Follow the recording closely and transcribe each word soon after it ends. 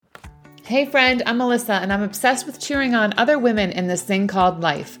Hey friend, I'm Melissa and I'm obsessed with cheering on other women in this thing called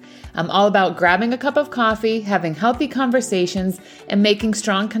life. I'm all about grabbing a cup of coffee, having healthy conversations, and making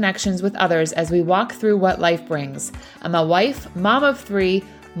strong connections with others as we walk through what life brings. I'm a wife, mom of 3,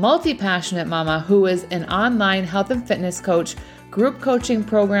 multi-passionate mama who is an online health and fitness coach, group coaching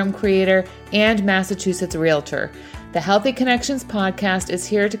program creator, and Massachusetts realtor. The Healthy Connections podcast is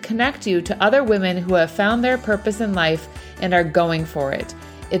here to connect you to other women who have found their purpose in life and are going for it.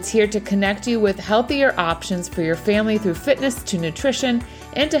 It's here to connect you with healthier options for your family through fitness to nutrition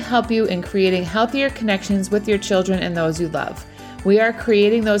and to help you in creating healthier connections with your children and those you love. We are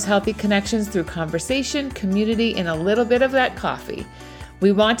creating those healthy connections through conversation, community, and a little bit of that coffee.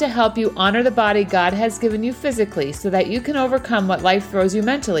 We want to help you honor the body God has given you physically so that you can overcome what life throws you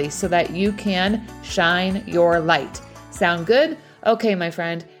mentally so that you can shine your light. Sound good? Okay, my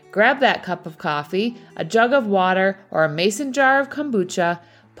friend, grab that cup of coffee, a jug of water, or a mason jar of kombucha.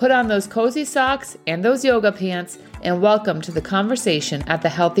 Put on those cozy socks and those yoga pants, and welcome to the conversation at the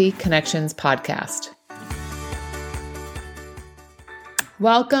Healthy Connections podcast.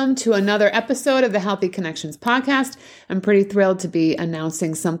 Welcome to another episode of the Healthy Connections podcast. I'm pretty thrilled to be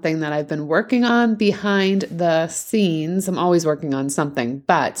announcing something that I've been working on behind the scenes. I'm always working on something,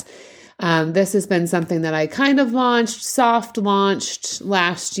 but this has been something that I kind of soft launched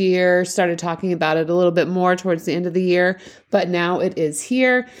last year, started talking about it a little bit more towards the end of the year, but now it is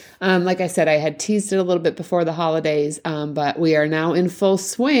here. Like I said, I had teased it a little bit before the holidays, but we are now in full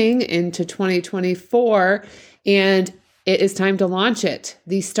swing into 2024, and it is time to launch it.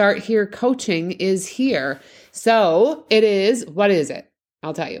 The Start Here coaching is here. So what is it?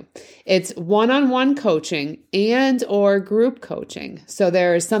 I'll tell you. It's one-on-one coaching and or group coaching. So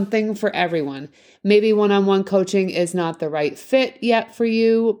there is something for everyone. Maybe one-on-one coaching is not the right fit yet for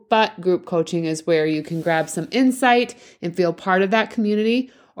you, but group coaching is where you can grab some insight and feel part of that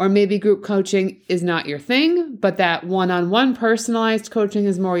community. Or maybe group coaching is not your thing, but that one-on-one personalized coaching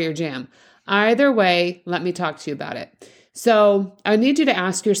is more your jam. Either way, let me talk to you about it. So I need you to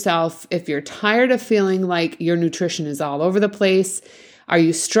ask yourself if you're tired of feeling like your nutrition is all over the place. Are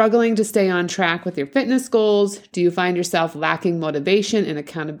you struggling to stay on track with your fitness goals? Do you find yourself lacking motivation and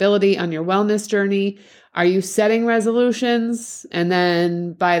accountability on your wellness journey? Are you setting resolutions? And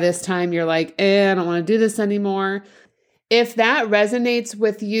then by this time you're like, I don't want to do this anymore. If that resonates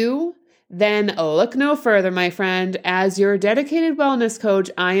with you, then look no further, my friend. As your dedicated wellness coach,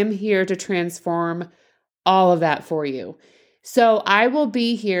 I am here to transform all of that for you. So I will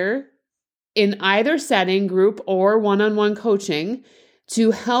be here in either setting, group or one-on-one coaching,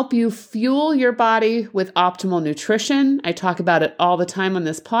 to help you fuel your body with optimal nutrition. I talk about it all the time on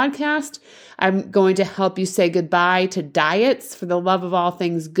this podcast. I'm going to help you say goodbye to diets for the love of all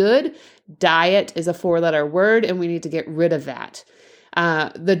things good. Diet is a 4-letter word, and we need to get rid of that.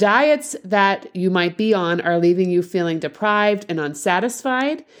 The diets that you might be on are leaving you feeling deprived and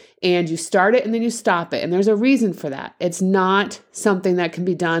unsatisfied, and you start it and then you stop it. And there's a reason for that. It's not something that can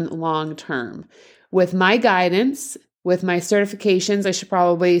be done long term. With my guidance, with my certifications, I should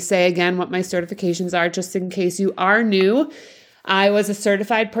probably say again what my certifications are just in case you are new. I was a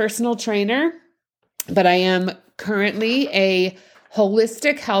certified personal trainer, but I am currently a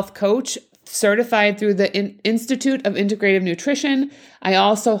holistic health coach certified through the Institute of Integrative Nutrition. I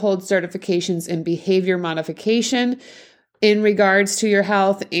also hold certifications in behavior modification in regards to your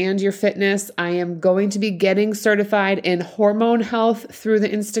health and your fitness. I am going to be getting certified in hormone health through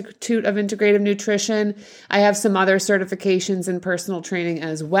the Institute of Integrative Nutrition. I have some other certifications in personal training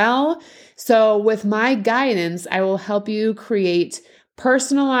as well. So with my guidance, I will help you create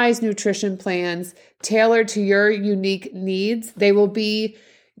personalized nutrition plans tailored to your unique needs. They will be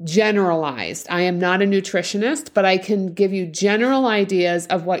generalized. I am not a nutritionist, but I can give you general ideas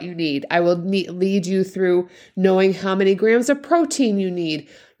of what you need. I will lead you through knowing how many grams of protein you need,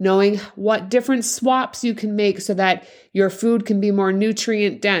 knowing what different swaps you can make so that your food can be more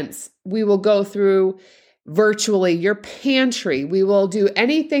nutrient dense. We will go through virtually your pantry. We will do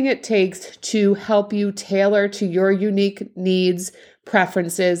anything it takes to help you tailor to your unique needs,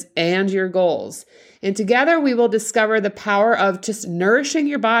 preferences, and your goals. And together we will discover the power of just nourishing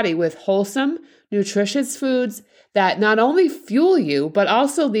your body with wholesome, nutritious foods that not only fuel you, but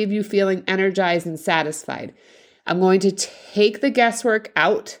also leave you feeling energized and satisfied. I'm going to take the guesswork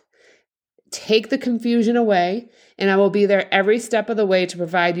out, take the confusion away, and I will be there every step of the way to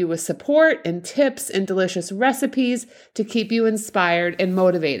provide you with support and tips and delicious recipes to keep you inspired and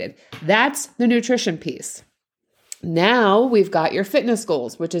motivated. That's the nutrition piece. Now we've got your fitness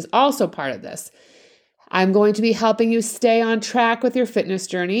goals, which is also part of this. I'm going to be helping you stay on track with your fitness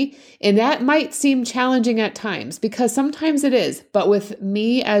journey. And that might seem challenging at times because sometimes it is. But with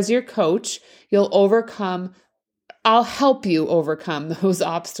me as your coach, I'll help you overcome those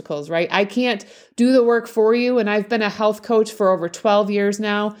obstacles, right? I can't do the work for you. And I've been a health coach for over 12 years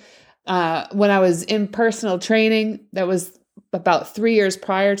now. When I was in personal training, that was about 3 years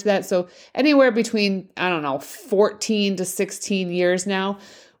prior to that. So anywhere between, 14 to 16 years now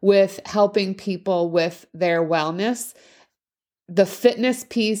with helping people with their wellness. The fitness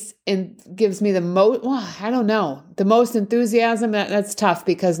piece gives me the most enthusiasm. That's tough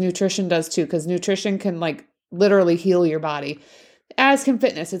because nutrition does too, because nutrition can literally heal your body, as can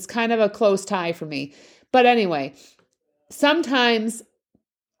fitness. It's kind of a close tie for me. But anyway, sometimes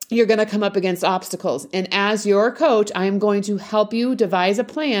you're going to come up against obstacles. And as your coach, I am going to help you devise a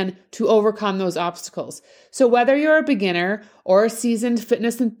plan to overcome those obstacles. So whether you're a beginner or a seasoned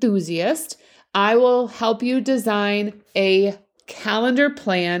fitness enthusiast, I will help you design a calendar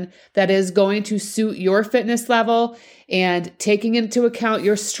plan that is going to suit your fitness level and taking into account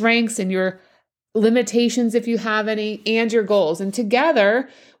your strengths and your limitations, if you have any, and your goals. And together,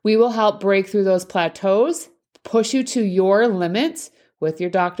 we will help break through those plateaus, push you to your limits with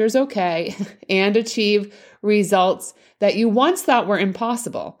your doctor's okay, and achieve results that you once thought were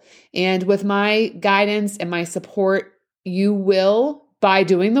impossible. And with my guidance and my support, you will, by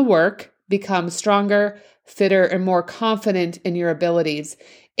doing the work, become stronger, fitter, and more confident in your abilities.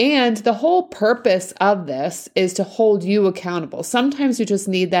 And the whole purpose of this is to hold you accountable. Sometimes you just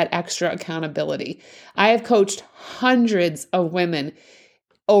need that extra accountability. I have coached hundreds of women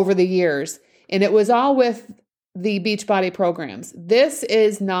over the years, and it was all with the Beachbody programs. This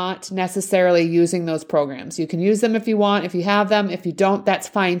is not necessarily using those programs. You can use them if you want, if you have them. If you don't, that's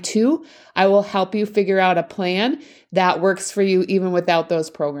fine too. I will help you figure out a plan that works for you even without those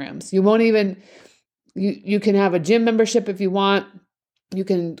programs. You can have a gym membership if you want. You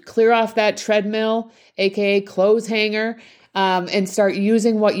can clear off that treadmill, aka clothes hanger, and start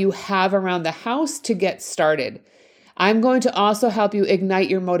using what you have around the house to get started. I'm going to also help you ignite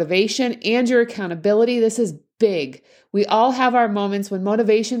your motivation and your accountability. This is big. We all have our moments when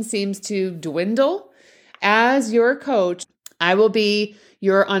motivation seems to dwindle. As your coach, I will be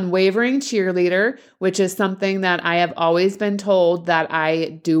your unwavering cheerleader, which is something that I have always been told that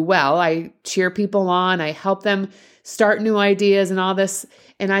I do well. I cheer people on. I help them start new ideas and all this.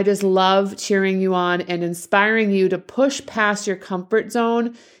 And I just love cheering you on and inspiring you to push past your comfort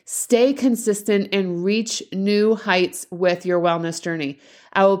zone, stay consistent, and reach new heights with your wellness journey.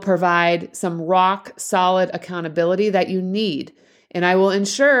 I will provide some rock solid accountability that you need. And I will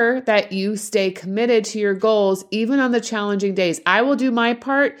ensure that you stay committed to your goals, even on the challenging days. I will do my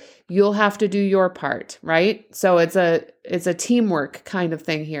part. You'll have to do your part, right? So it's a teamwork kind of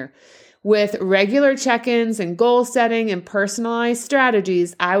thing here. With regular check-ins and goal setting and personalized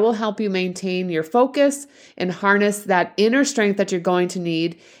strategies, I will help you maintain your focus and harness that inner strength that you're going to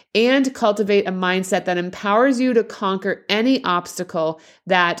need and cultivate a mindset that empowers you to conquer any obstacle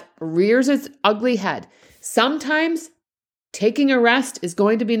that rears its ugly head. Sometimes taking a rest is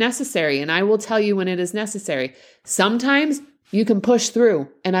going to be necessary, and I will tell you when it is necessary. Sometimes you can push through,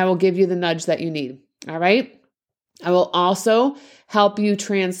 and I will give you the nudge that you need. All right? I will also help you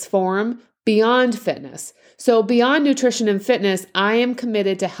transform beyond fitness. So beyond nutrition and fitness, I am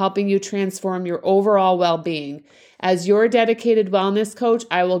committed to helping you transform your overall well-being. As your dedicated wellness coach,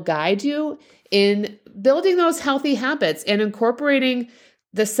 I will guide you in building those healthy habits and incorporating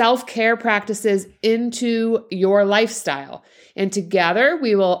the self-care practices into your lifestyle. And together,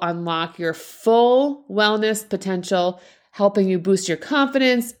 we will unlock your full wellness potential, helping you boost your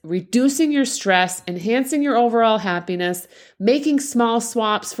confidence, reducing your stress, enhancing your overall happiness, making small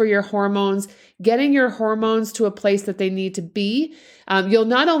swaps for your hormones, getting your hormones to a place that they need to be. You'll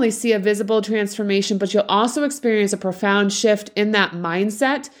not only see a visible transformation, but you'll also experience a profound shift in that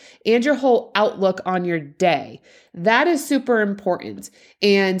mindset and your whole outlook on your day. That is super important.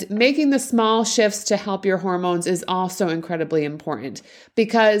 And making the small shifts to help your hormones is also incredibly important,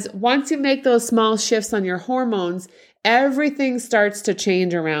 because once you make those small shifts on your hormones, everything starts to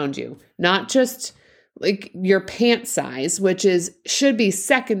change around you, not just like your pant size, which should be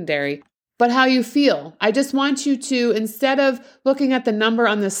secondary, but how you feel. I just want you to, instead of looking at the number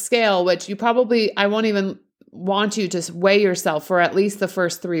on the scale, which I won't even want you to weigh yourself for at least the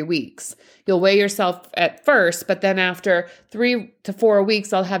first 3 weeks. You'll weigh yourself at first, but then after 3 to 4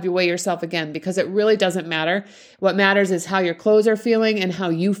 weeks, I'll have you weigh yourself again, because it really doesn't matter. What matters is how your clothes are feeling and how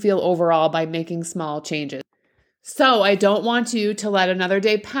you feel overall by making small changes. So I don't want you to let another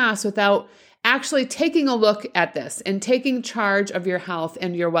day pass without actually taking a look at this and taking charge of your health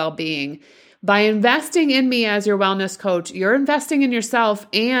and your well-being. By investing in me as your wellness coach, you're investing in yourself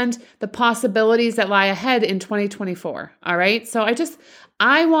and the possibilities that lie ahead in 2024. All right. So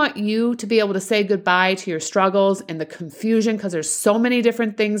I want you to be able to say goodbye to your struggles and the confusion, because there's so many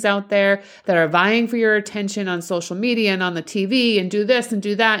different things out there that are vying for your attention on social media and on the TV, and do this and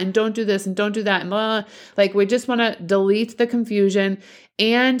do that and don't do this and don't do that. And blah. Like, we just want to delete the confusion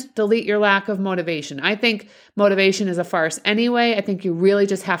and delete your lack of motivation. I think motivation is a farce anyway. I think you really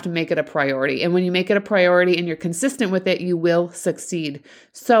just have to make it a priority. And when you make it a priority and you're consistent with it, you will succeed.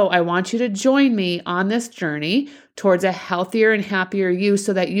 So I want you to join me on this journey towards a healthier and happier you,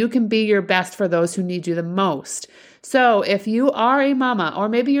 so that you can be your best for those who need you the most. So if you are a mama, or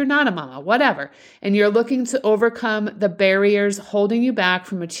maybe you're not a mama, whatever, and you're looking to overcome the barriers holding you back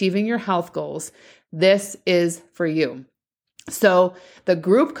from achieving your health goals, this is for you. So the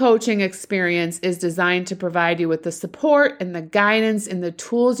group coaching experience is designed to provide you with the support and the guidance and the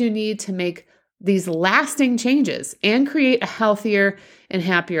tools you need to make these lasting changes and create a healthier and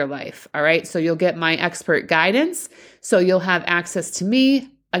happier life. All right. So you'll get my expert guidance. So you'll have access to me.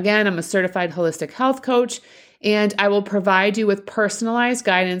 Again, I'm a certified holistic health coach, and I will provide you with personalized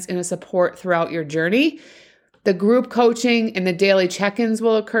guidance and a support throughout your journey. The group coaching and the daily check-ins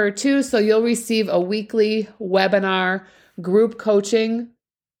will occur too. So you'll receive a weekly webinar group coaching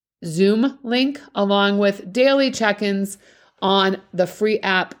Zoom link, along with daily check-ins on the free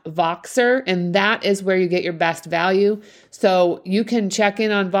app Voxer, and that is where you get your best value. So you can check in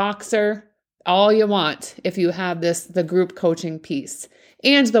on Voxer all you want if you have the group coaching piece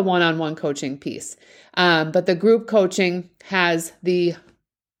and the one-on-one coaching piece. But the group coaching has the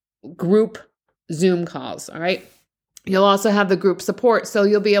group Zoom calls, all right? You'll also have the group support, so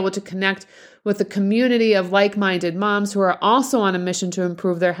you'll be able to connect with a community of like-minded moms who are also on a mission to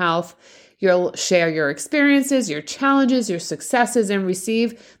improve their health. You'll share your experiences, your challenges, your successes, and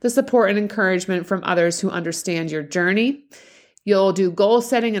receive the support and encouragement from others who understand your journey. You'll do goal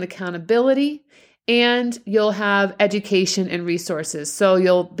setting and accountability, and you'll have education and resources. So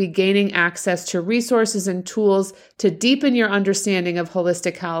you'll be gaining access to resources and tools to deepen your understanding of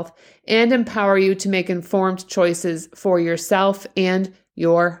holistic health and empower you to make informed choices for yourself and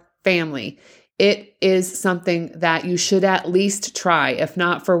your family. It is something that you should at least try, if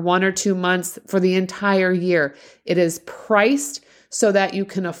not for 1 or 2 months, for the entire year. It is priced so that you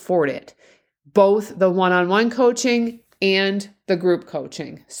can afford it, both the one-on-one coaching and the group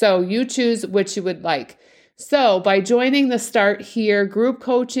coaching. So you choose which you would like. So by joining the Start Here group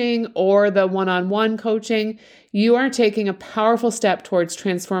coaching or the one-on-one coaching, you are taking a powerful step towards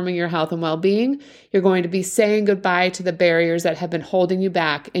transforming your health and well-being. You're going to be saying goodbye to the barriers that have been holding you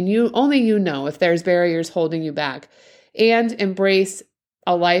back. And only you know if there's barriers holding you back, and embrace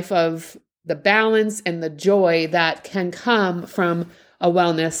a life of the balance and the joy that can come from a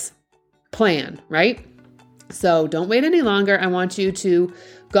wellness plan, right? So don't wait any longer. I want you to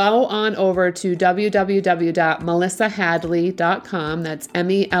go on over to www.melissahadley.com. That's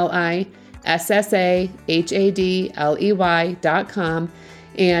MELISSAHADLEY.com,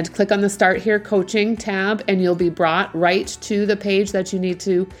 and click on the Start Here Coaching tab, and you'll be brought right to the page that you need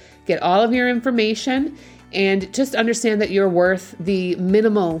to get all of your information. And just understand that you're worth a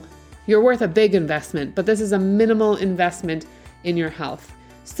big investment, but this is a minimal investment in your health.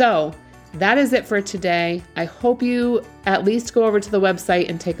 So that is it for today. I hope you at least go over to the website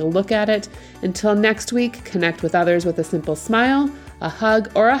and take a look at it. Until next week, connect with others with a simple smile, a hug,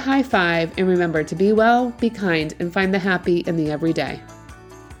 or a high five. And remember to be well, be kind, and find the happy in the everyday.